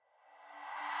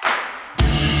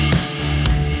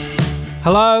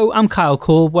Hello, I'm Kyle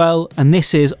Caldwell, and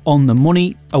this is On the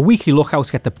Money, a weekly look how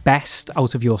to get the best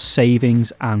out of your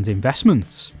savings and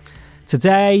investments.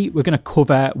 Today, we're going to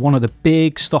cover one of the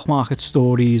big stock market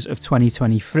stories of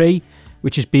 2023,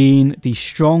 which has been the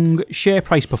strong share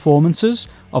price performances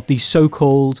of the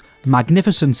so-called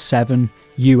Magnificent Seven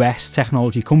US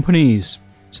technology companies.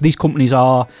 So these companies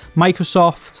are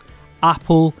Microsoft,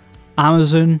 Apple,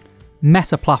 Amazon,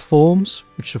 Meta Platforms,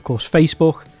 which is of course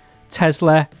Facebook,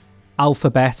 Tesla,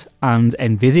 Alphabet and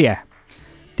Nvidia.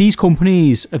 These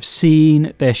companies have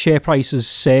seen their share prices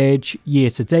surge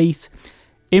year to date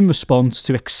in response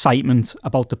to excitement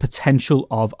about the potential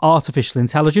of artificial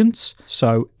intelligence,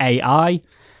 so AI,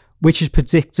 which is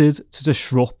predicted to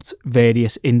disrupt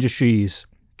various industries.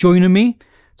 Joining me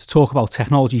to talk about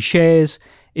technology shares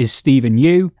is Stephen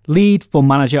Yu, lead fund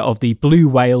manager of the Blue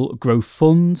Whale Growth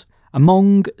Fund.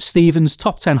 Among Stephen's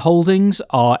top 10 holdings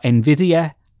are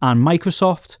Nvidia and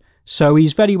Microsoft, so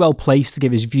he's very well placed to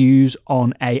give his views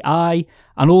on AI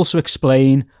and also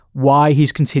explain why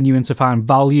he's continuing to find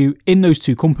value in those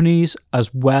two companies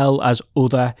as well as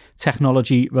other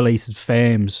technology-related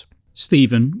firms.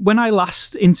 Stephen, when I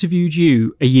last interviewed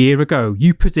you a year ago,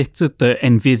 you predicted that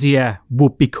Nvidia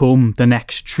would become the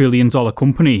next trillion-dollar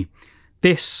company.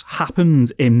 This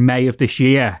happened in May of this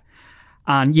year,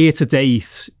 and year to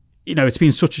date, it's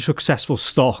been such a successful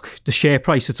stock. The share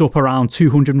price is up around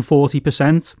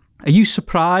 240%. Are you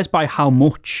surprised by how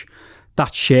much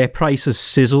that share price has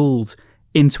sizzled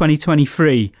in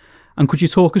 2023? And could you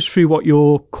talk us through what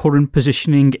your current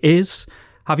positioning is?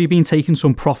 Have you been taking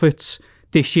some profits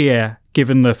this year,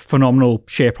 given the phenomenal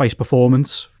share price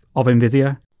performance of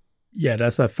Nvidia? Yeah,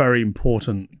 that's a very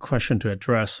important question to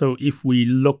address. So if we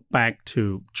look back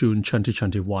to June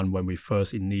 2021, when we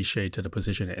first initiated a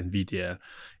position at Nvidia,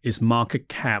 its market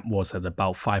cap was at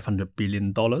about $500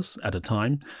 billion at the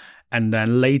time. And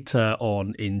then later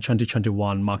on in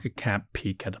 2021, market cap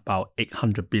peaked at about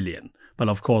 800 billion. But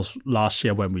of course, last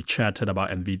year when we chatted about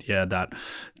Nvidia, that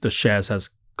the shares has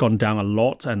gone down a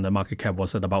lot and the market cap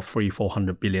was at about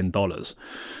 $400 billion.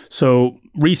 So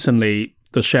recently,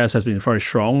 the shares has been very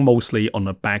strong, mostly on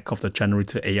the back of the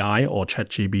generative AI or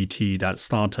ChatGPT that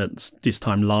started this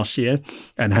time last year.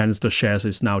 And hence the shares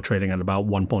is now trading at about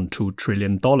 $1.2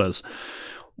 trillion.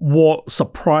 What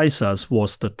surprised us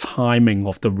was the timing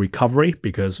of the recovery,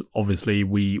 because obviously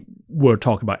we were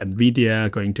talking about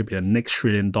Nvidia going to be the next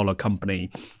trillion-dollar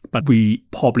company, but we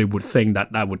probably would think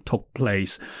that that would take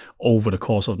place over the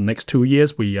course of the next 2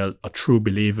 years. We are true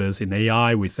believers in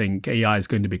AI. We think AI is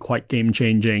going to be quite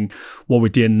game-changing. What we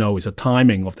didn't know is the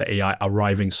timing of the AI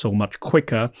arriving so much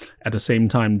quicker. At the same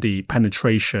time, the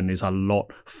penetration is a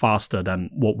lot faster than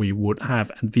what we would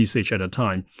have envisaged at the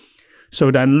time. So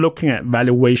then looking at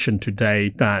valuation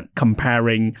today, that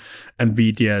comparing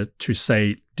Nvidia to,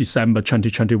 say, December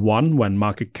 2021, when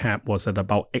market cap was at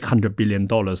about $800 billion,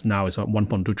 now it's at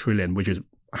 $1.2 trillion, which is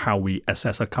how we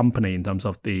assess a company in terms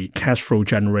of the cash flow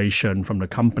generation from the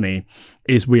company,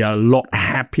 is we are a lot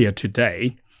happier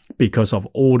today because of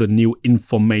all the new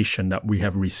information that we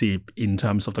have received in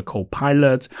terms of the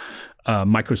Copilot.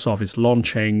 Microsoft is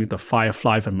launching the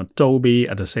Firefly from Adobe.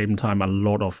 At the same time, a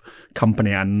lot of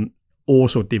company and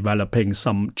also developing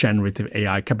some generative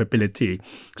AI capability.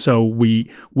 So we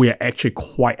are actually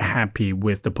quite happy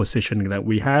with the positioning that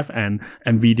we have, and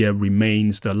Nvidia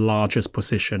remains the largest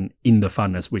position in the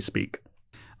fund as we speak.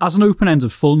 As an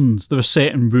open-ended fund, there are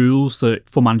certain rules that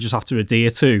fund managers have to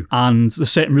adhere to, and there are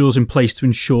certain rules in place to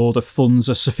ensure that funds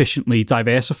are sufficiently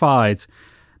diversified.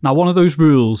 Now, one of those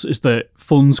rules is that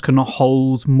funds cannot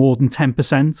hold more than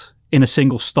 10% in a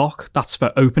single stock. That's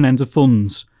for open-ended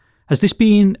funds. Has this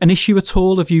been an issue at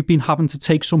all? Have you been having to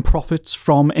take some profits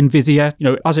from Nvidia,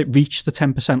 as it reached the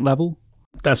 10% level?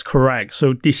 That's correct.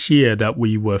 So this year that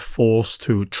we were forced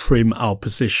to trim our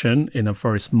position in a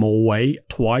very small way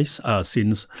twice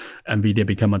since Nvidia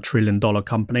became a $1 trillion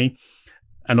company.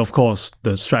 And of course,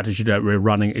 the strategy that we're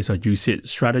running is a UCITS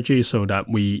strategy, so that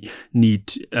we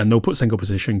need no single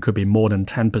position could be more than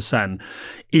 10%.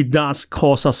 It does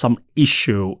cause us some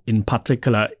issue, in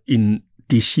particular in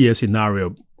this year's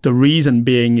scenario. The reason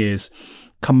being is,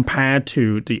 compared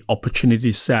to the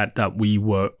opportunity set that we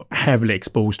were heavily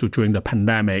exposed to during the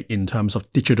pandemic in terms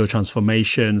of digital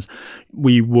transformations,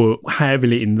 we were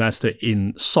heavily invested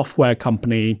in software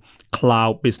company,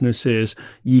 cloud businesses,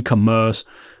 e-commerce,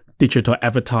 digital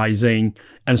advertising,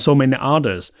 and so many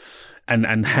others.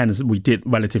 And hence we did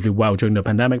relatively well during the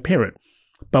pandemic period.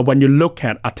 But when you look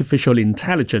at artificial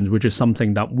intelligence, which is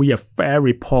something that we are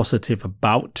very positive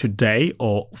about today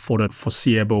or for the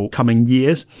foreseeable coming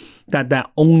years, that there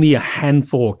are only a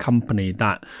handful of companies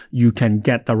that you can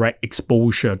get direct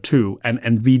exposure to. And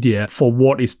NVIDIA, for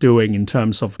what it's doing in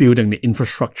terms of building the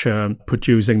infrastructure,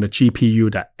 producing the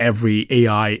GPU that every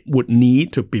AI would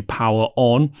need to be powered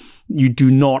on, you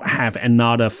do not have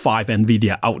another 5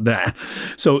 NVIDIA out there.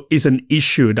 So it's an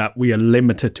issue that we are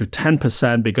limited to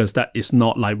 10% because that is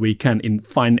not like we can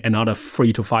find another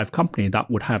 3 to 5 companies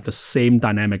that would have the same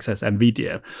dynamics as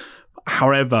NVIDIA.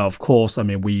 However, of course,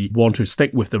 we want to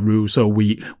stick with the rule, so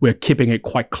we're keeping it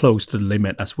quite close to the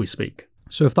limit as we speak.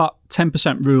 So if that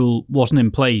 10% rule wasn't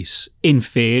in place, in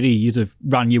theory, you'd have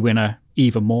ran your winner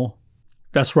even more.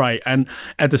 That's right. And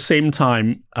at the same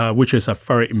time, which is a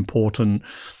very important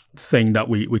thing that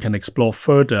we can explore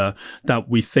further, that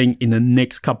we think in the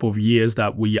next couple of years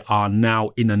that we are now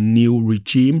in a new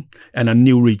regime. And a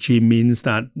new regime means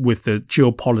that with the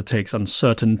geopolitics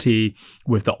uncertainty,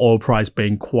 with the oil price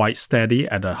being quite steady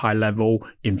at a high level,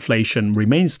 inflation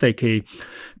remains sticky,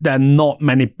 there are not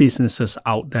many businesses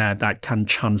out there that can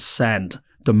transcend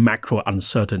the macro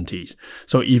uncertainties.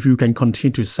 So if you can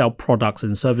continue to sell products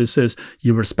and services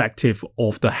irrespective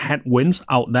of the headwinds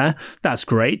out there, that's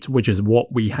great, which is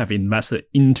what we have invested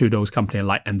into those companies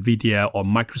like NVIDIA or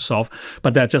Microsoft,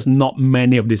 but there are just not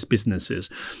many of these businesses.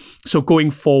 So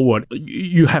going forward,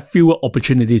 you have fewer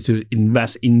opportunities to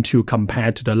invest into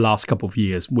compared to the last couple of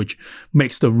years, which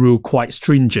makes the rule quite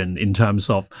stringent in terms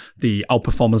of the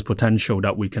outperformance potential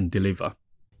that we can deliver.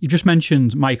 You just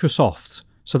mentioned Microsoft.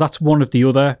 So that's one of the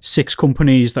other 6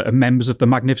 companies that are members of the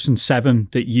Magnificent Seven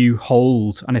that you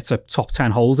hold, and it's a top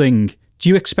 10 holding. Do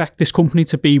you expect this company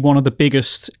to be one of the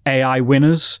biggest AI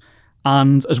winners?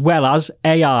 And as well as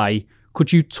AI,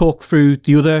 could you talk through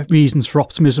the other reasons for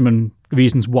optimism and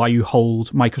reasons why you hold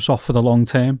Microsoft for the long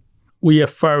term? We are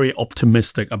very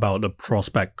optimistic about the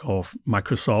prospect of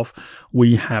Microsoft.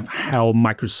 We have held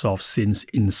Microsoft since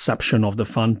inception of the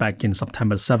fund back in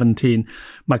September 17.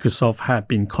 Microsoft have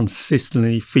been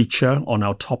consistently featured on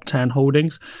our top 10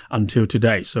 holdings until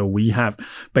today. So we have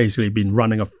basically been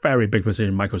running a very big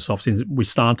position in Microsoft since we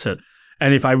started.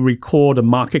 And if I recall the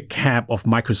market cap of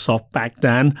Microsoft back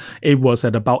then, it was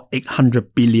at about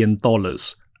 $800 billion.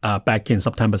 Back in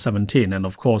September 17. And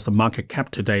of course, the market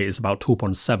cap today is about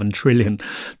 $2.7 trillion.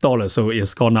 So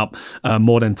it's gone up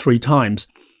more than 3 times.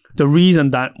 The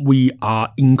reason that we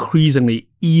are increasingly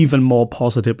even more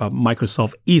positive about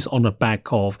Microsoft is on the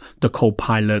back of the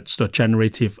Copilots, the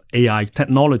generative AI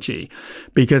technology.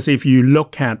 Because if you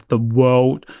look at the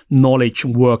world knowledge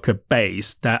worker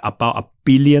base, there are about 1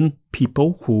 billion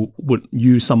people who would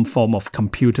use some form of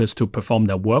computers to perform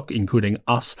their work, including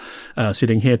us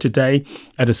sitting here today.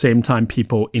 At the same time,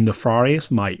 people in the Far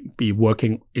East might be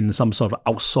working in some sort of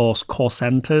outsourced call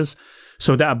centers.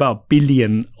 So there are about 1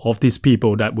 billion of these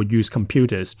people that would use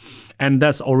computers. And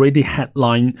that's already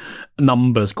headline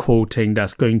numbers quoting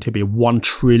that's going to be $1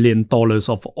 trillion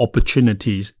of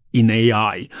opportunities in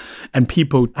AI. And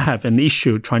people have an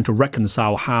issue trying to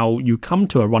reconcile how you come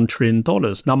to a $1 trillion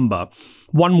number.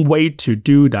 One way to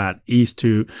do that is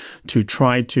to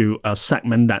try to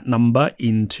segment that number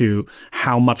into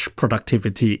how much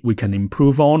productivity we can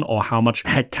improve on or how much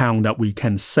headcount that we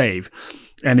can save.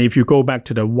 And if you go back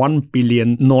to the 1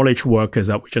 billion knowledge workers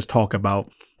that we just talked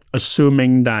about,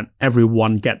 assuming that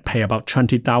everyone get paid about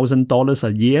 $20,000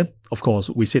 a year, of course,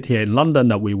 we sit here in London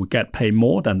that we would get paid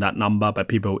more than that number, but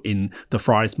people in the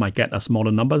Far East might get a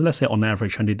smaller number, let's say on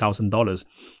average $20,000.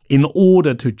 In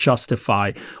order to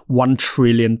justify $1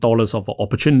 trillion of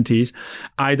opportunities,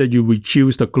 either you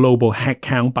reduce the global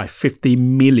headcount by 50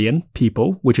 million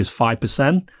people, which is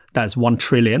 5%, that's 1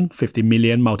 trillion, 50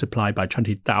 million multiplied by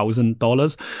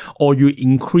 $20,000, or you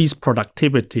increase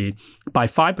productivity by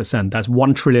 5%, that's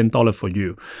 $1 trillion for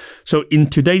you. So in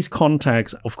today's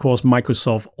context, of course,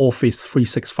 Microsoft Office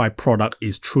 365 product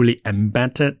is truly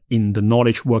embedded in the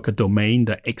knowledge worker domain,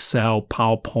 the Excel,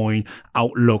 PowerPoint,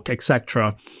 Outlook,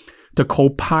 etc. The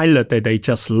Copilot that they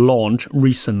just launched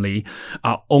recently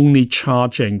are only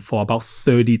charging for about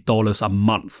 $30 a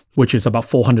month, which is about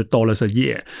 $400 a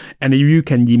year. And you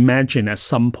can imagine at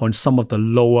some point, some of the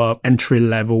lower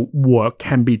entry-level work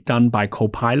can be done by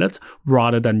Copilot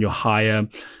rather than you hire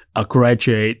a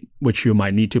graduate, which you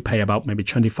might need to pay about maybe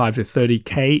 25 to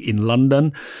 30K in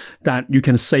London, that you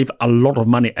can save a lot of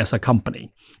money as a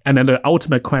company. And then the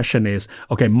ultimate question is,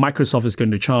 okay, Microsoft is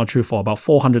going to charge you for about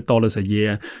 $400 a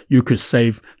year. You could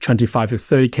save 25 to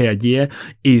 30K a year.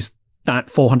 Is that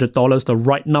 $400 the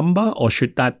right number, or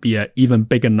should that be an even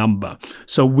bigger number?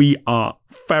 So we are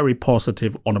very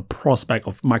positive on the prospect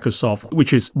of Microsoft,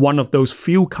 which is one of those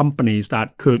few companies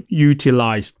that could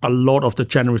utilize a lot of the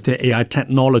generative AI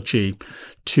technology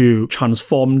to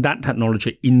transform that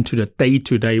technology into the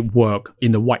day-to-day work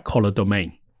in the white-collar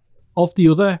domain. Of the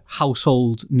other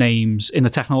household names in the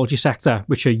technology sector,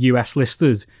 which are US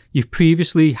listed, you've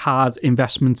previously had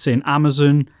investments in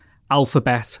Amazon,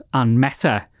 Alphabet, and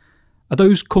Meta. Are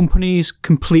those companies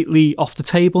completely off the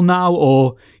table now,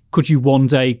 or could you one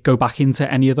day go back into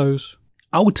any of those?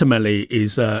 Ultimately,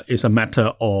 is a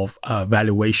matter of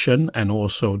valuation and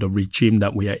also the regime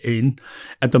that we are in.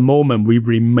 At the moment, we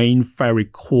remain very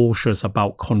cautious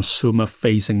about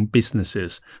consumer-facing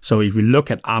businesses. So if we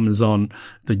look at Amazon,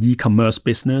 the e-commerce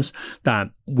business,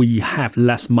 that we have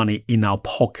less money in our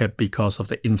pocket because of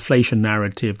the inflation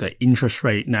narrative, the interest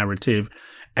rate narrative,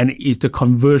 and if the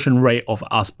conversion rate of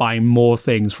us buying more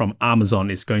things from Amazon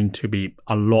is going to be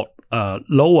a lot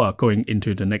lower going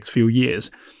into the next few years.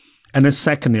 And then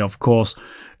secondly, of course,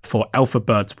 for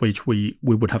Alphabet, which we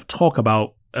would have talked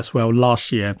about as well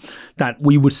last year, that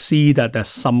we would see that there's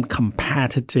some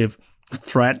competitive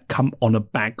threat come on the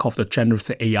back of the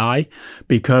generative AI,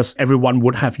 because everyone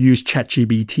would have used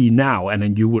ChatGPT now, and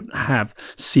then you would have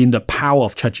seen the power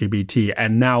of ChatGPT,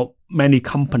 and now many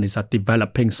companies are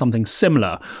developing something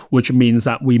similar, which means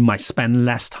that we might spend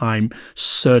less time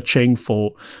searching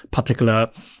for particular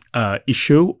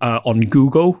issue on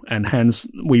Google, and hence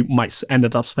we might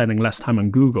end up spending less time on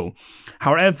Google.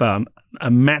 However,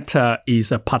 Meta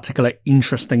is a particularly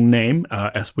interesting name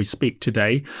as we speak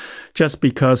today, just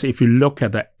because if you look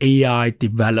at the AI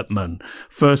development,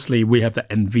 firstly, we have the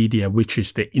NVIDIA, which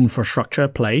is the infrastructure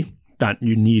play, that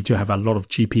you need to have a lot of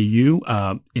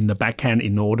GPU in the backend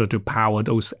in order to power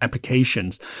those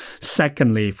applications.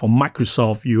 Secondly, for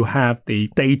Microsoft, you have the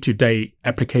day-to-day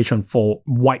application for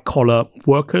white-collar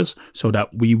workers, so that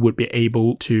we would be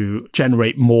able to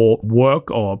generate more work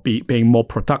or being more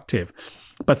productive.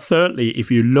 But thirdly,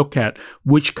 if you look at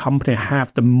which company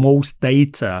have the most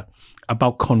data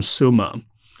about consumer,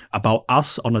 about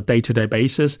us on a day-to-day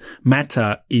basis,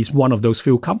 Meta is one of those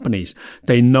few companies.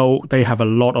 They know they have a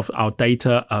lot of our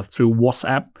data through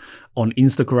WhatsApp, on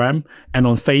Instagram, and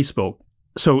on Facebook.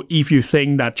 So if you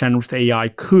think that generative AI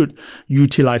could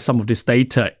utilize some of this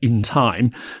data in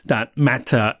time, that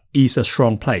Meta is a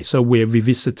strong play. So we're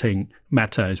revisiting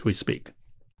Meta as we speak.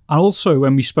 And also,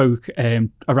 when we spoke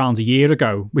around a year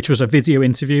ago, which was a video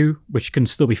interview, which can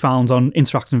still be found on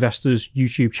Interact Investors'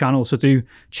 YouTube channel, so do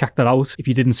check that out if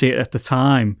you didn't see it at the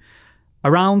time.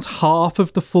 Around half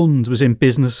of the fund was in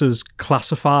businesses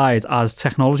classified as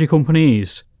technology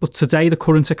companies, but today the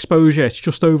current exposure, it's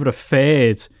just over a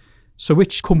third. So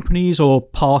which companies or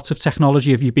parts of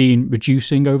technology have you been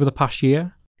reducing over the past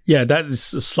year? Yeah, that is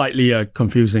slightly a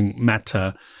confusing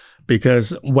matter,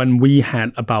 because when we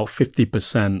had about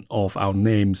 50% of our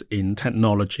names in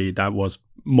technology, that was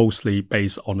mostly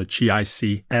based on the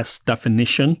GICS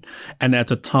definition. And at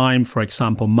the time, for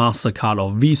example, MasterCard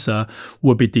or Visa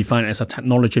would be defined as a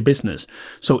technology business.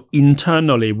 So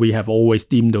internally, we have always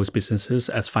deemed those businesses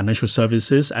as financial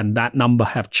services, and that number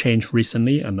have changed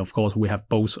recently. And of course, we have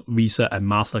both Visa and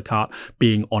MasterCard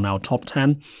being on our top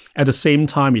 10. At the same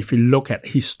time, if you look at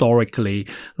historically,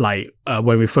 like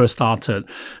when we first started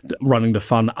running the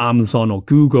fund, Amazon or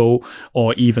Google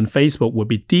or even Facebook would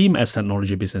be deemed as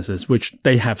technology businesses, which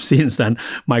they have since then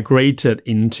migrated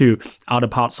into other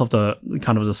parts of the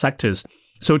kind of the sectors.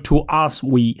 So to us,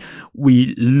 we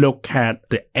look at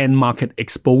the end market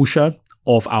exposure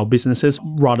of our businesses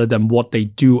rather than what they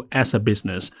do as a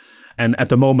business. And at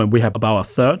the moment, we have about a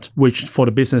third, which for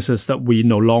the businesses that we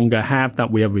no longer have,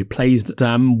 that we have replaced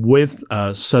them with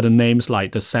certain names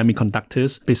like the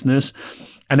semiconductors business.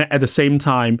 And at the same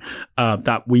time,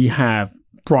 that we have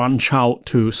branch out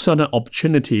to certain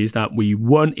opportunities that we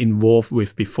weren't involved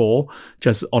with before,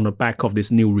 just on the back of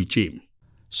this new regime.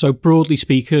 So broadly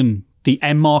speaking, the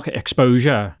end market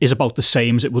exposure is about the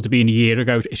same as it would have been a year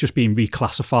ago. It's just being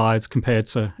reclassified compared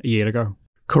to a year ago.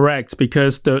 Correct,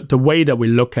 because the way that we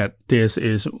look at this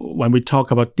is when we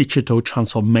talk about digital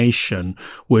transformation,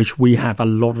 which we have a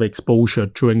lot of exposure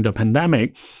during the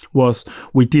pandemic, was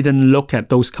we didn't look at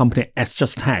those companies as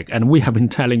just tech. And we have been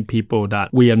telling people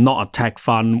that we are not a tech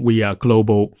fund, we are a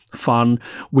global fund.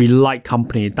 We like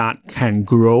companies that can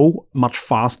grow much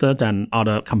faster than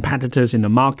other competitors in the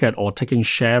market or taking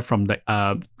share from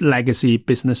the legacy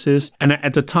businesses. And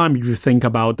at the time, if you think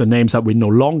about the names that we no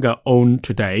longer own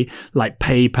today, like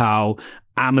PayPal,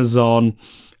 Amazon,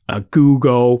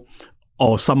 Google,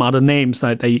 or some other names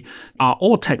that they are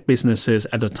all tech businesses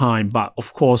at the time. But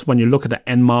of course, when you look at the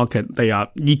end market, they are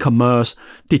e-commerce,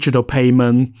 digital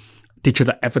payment,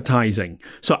 digital advertising.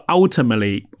 So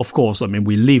ultimately, of course,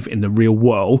 we live in the real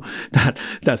world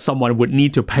that someone would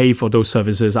need to pay for those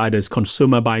services, either as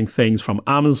consumer buying things from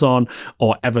Amazon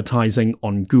or advertising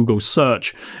on Google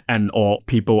search, or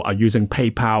people are using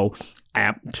PayPal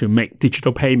app to make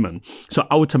digital payment. So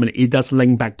ultimately, it does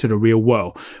link back to the real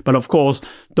world. But of course,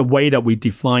 the way that we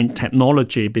define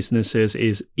technology businesses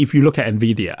is, if you look at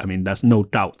NVIDIA, there's no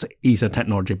doubt it's a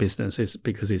technology business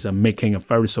because it's making a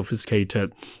very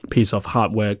sophisticated piece of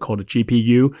hardware called a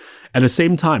GPU. At the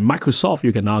same time, Microsoft,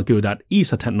 you can argue that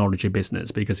is a technology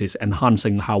business because it's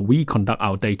enhancing how we conduct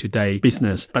our day-to-day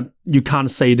business. But you can't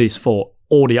say this for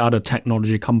all the other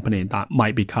technology companies that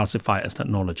might be classified as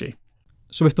technology.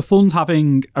 So with the fund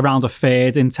having around a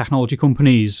third in technology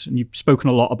companies, and you've spoken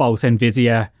a lot about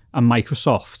NVIDIA and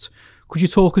Microsoft, could you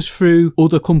talk us through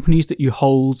other companies that you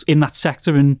hold in that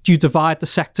sector, and do you divide the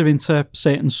sector into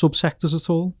certain subsectors at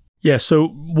all? Yeah, so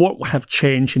what have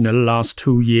changed in the last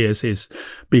 2 years is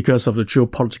because of the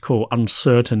geopolitical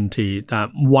uncertainty, that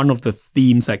one of the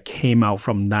themes that came out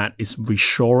from that is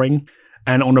reshoring.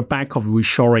 And on the back of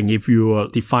reshoring, if you are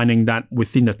defining that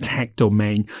within the tech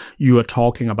domain, you are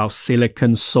talking about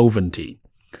silicon sovereignty.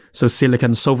 So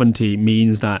silicon sovereignty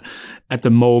means that at the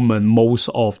moment, most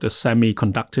of the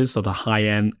semiconductors or the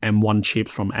high-end M1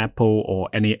 chips from Apple or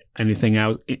anything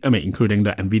else, including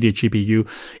the NVIDIA GPU,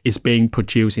 is being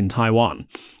produced in Taiwan.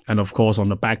 And of course, on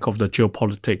the back of the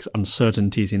geopolitics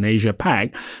uncertainties in Asia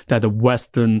Pac, that the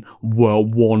Western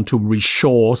world want to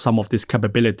reshore some of this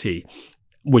capability,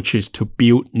 which is to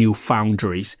build new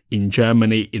foundries in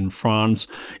Germany, in France,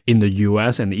 in the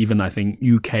US, and even I think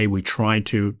UK, we try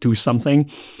to do something.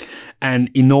 And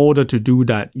in order to do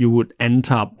that, you would end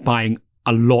up buying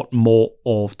a lot more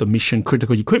of the mission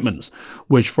critical equipments,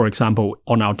 which, for example,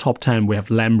 on our top 10, we have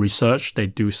Lam Research. They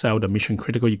do sell the mission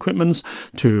critical equipments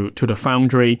to the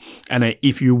foundry. And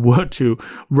if you were to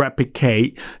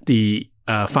replicate the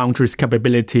foundry's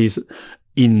capabilities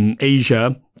in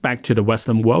Asia back to the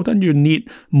Western world, and you need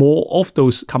more of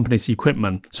those companies'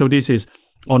 equipment. So this is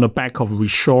on the back of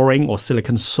reshoring or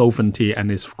silicon sovereignty,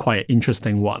 and it's quite an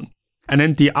interesting one. And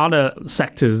then the other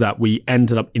sectors that we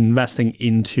ended up investing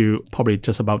into probably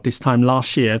just about this time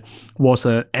last year was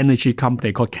an energy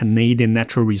company called Canadian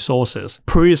Natural Resources.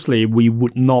 Previously, we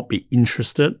would not be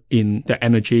interested in the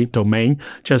energy domain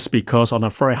just because on a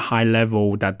very high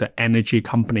level that the energy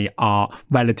company are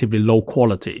relatively low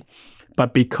quality.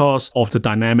 But because of the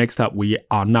dynamics that we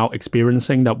are now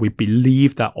experiencing, that we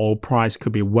believe that oil price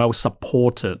could be well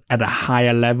supported at a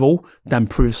higher level than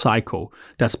previous cycle,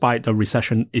 despite the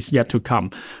recession is yet to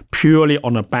come, purely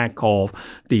on the back of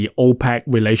the OPEC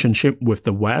relationship with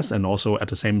the West, and also at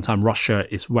the same time, Russia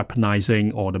is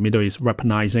weaponizing, or the Middle East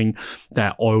weaponizing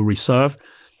their oil reserve.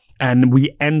 And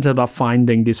we ended up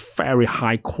finding this very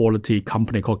high quality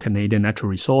company called Canadian Natural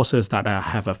Resources that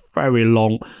have a very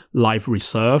long life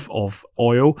reserve of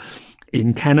oil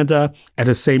in Canada. At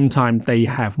the same time, they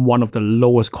have one of the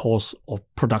lowest costs of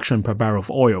production per barrel of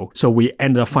oil. So we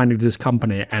ended up finding this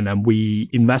company, and then we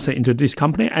invested into this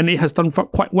company, and it has done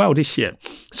quite well this year.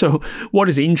 So what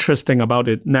is interesting about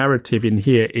the narrative in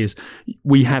here is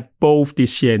we have both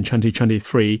this year in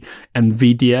 2023,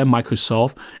 NVIDIA,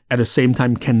 Microsoft, at the same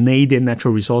time, Canadian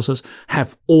Natural Resources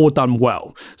have all done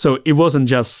well. So it wasn't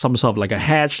just some sort of like a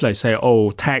hedge, like say,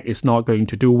 oh, tech is not going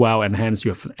to do well, and hence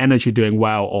you have energy doing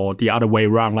well, or the other way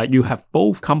around, like you have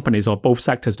both companies or both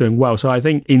sectors doing well. So I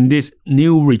think in this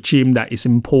new regime that it's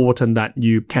important that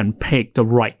you can pick the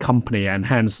right company, and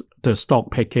hence the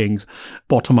stock pickings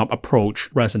bottom-up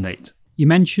approach resonate. You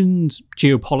mentioned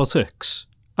geopolitics.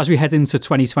 As we head into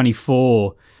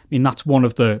 2024, that's one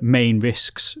of the main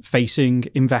risks facing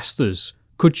investors.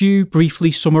 Could you briefly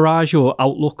summarise your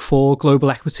outlook for global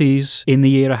equities in the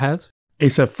year ahead?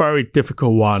 It's a very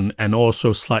difficult one and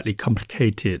also slightly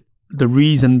complicated. The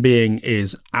reason being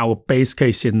is our base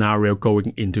case scenario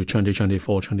going into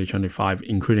 2024, 2025,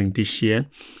 including this year,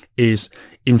 is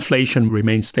inflation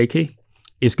remains sticky.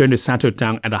 It's going to settle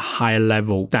down at a higher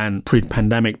level than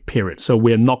pre-pandemic period. So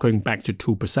we're not going back to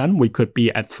 2%. We could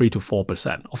be at 3 to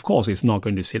 4%. Of course, it's not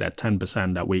going to sit at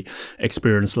 10% that we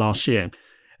experienced last year.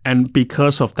 And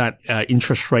because of that,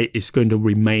 interest rate is going to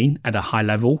remain at a high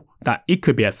level, that it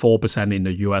could be at 4% in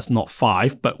the US, not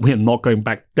 5%, but we're not going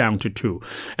back down to 2%.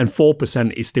 And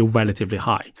 4% is still relatively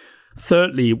high.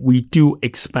 Thirdly, we do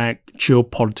expect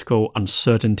geopolitical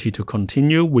uncertainty to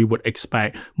continue. We would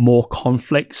expect more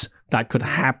conflicts that could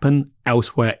happen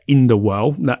elsewhere in the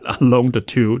world, along the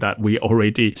two that we're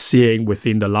already seeing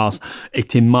within the last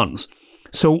 18 months.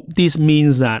 So this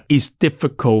means that it's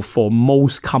difficult for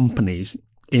most companies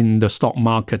in the stock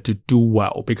market to do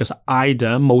well because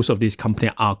either most of these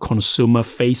companies are consumer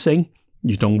facing.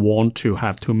 You don't want to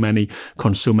have too many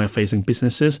consumer facing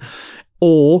businesses,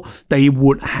 or they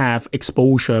would have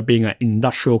exposure being an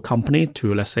industrial company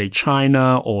to, let's say,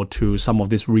 China or to some of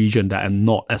this region that are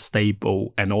not as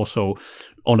stable. And also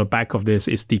on the back of this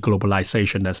is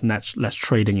deglobalization. There's less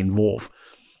trading involved.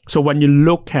 So when you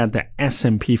look at the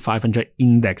S&P 500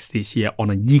 index this year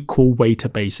on an equal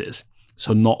weighted basis,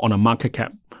 so not on a market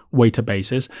cap weighted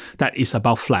basis, that is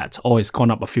about flat or it's gone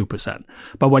up a few percent.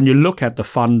 But when you look at the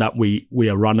fund that we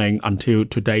are running until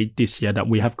today this year, that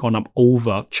we have gone up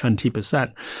over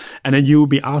 20%. And then you will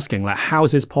be asking, like, how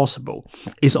is this possible?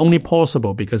 It's only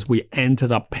possible because we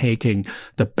ended up picking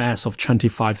the best of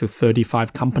 25 to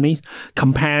 35 companies.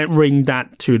 Comparing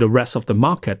that to the rest of the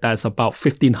market, that's about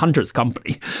 1,500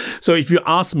 companies. So if you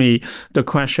ask me the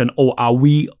question, are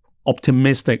we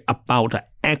optimistic about the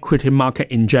equity market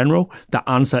in general? The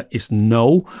answer is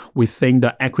no. We think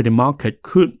the equity market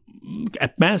could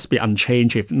at best be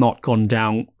unchanged, if not gone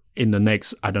down in the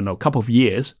next, couple of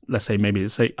years. Let's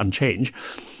say unchanged.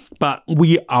 But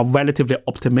we are relatively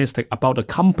optimistic about the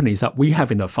companies that we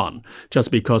have in the fund, just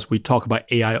because we talk about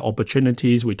AI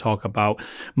opportunities, we talk about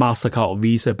MasterCard or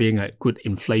Visa being a good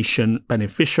inflation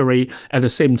beneficiary. At the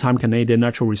same time, Canadian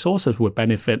Natural Resources will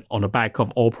benefit on the back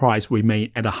of oil price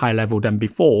remain at a high level than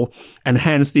before. And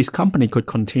hence, this company could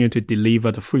continue to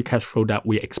deliver the free cash flow that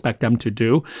we expect them to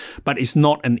do. But it's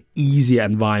not an easy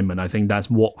environment. I think that's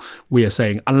what we are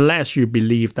saying. Unless you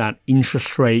believe that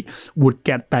interest rate would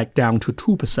get back down to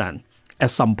 2%. At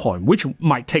some point, which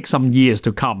might take some years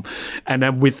to come. And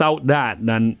then without that,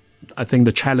 then I think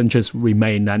the challenges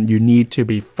remain and you need to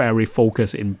be very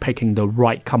focused in picking the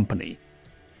right company.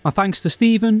 My thanks to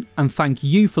Stephen, and thank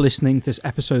you for listening to this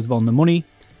episode of On the Money.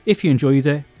 If you enjoyed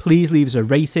it, please leave us a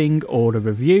rating or a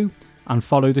review and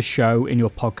follow the show in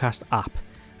your podcast app.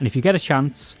 And if you get a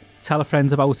chance, tell a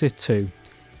friend about it too.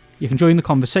 You can join the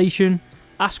conversation,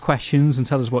 ask questions and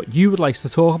tell us what you would like us to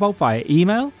talk about via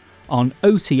email on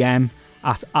otm@ii.co.uk.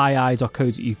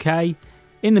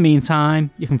 In the meantime,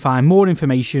 you can find more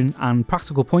information and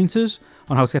practical pointers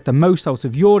on how to get the most out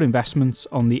of your investments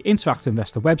on the Interactive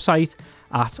Investor website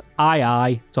at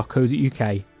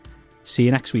ii.co.uk. See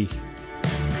you next week.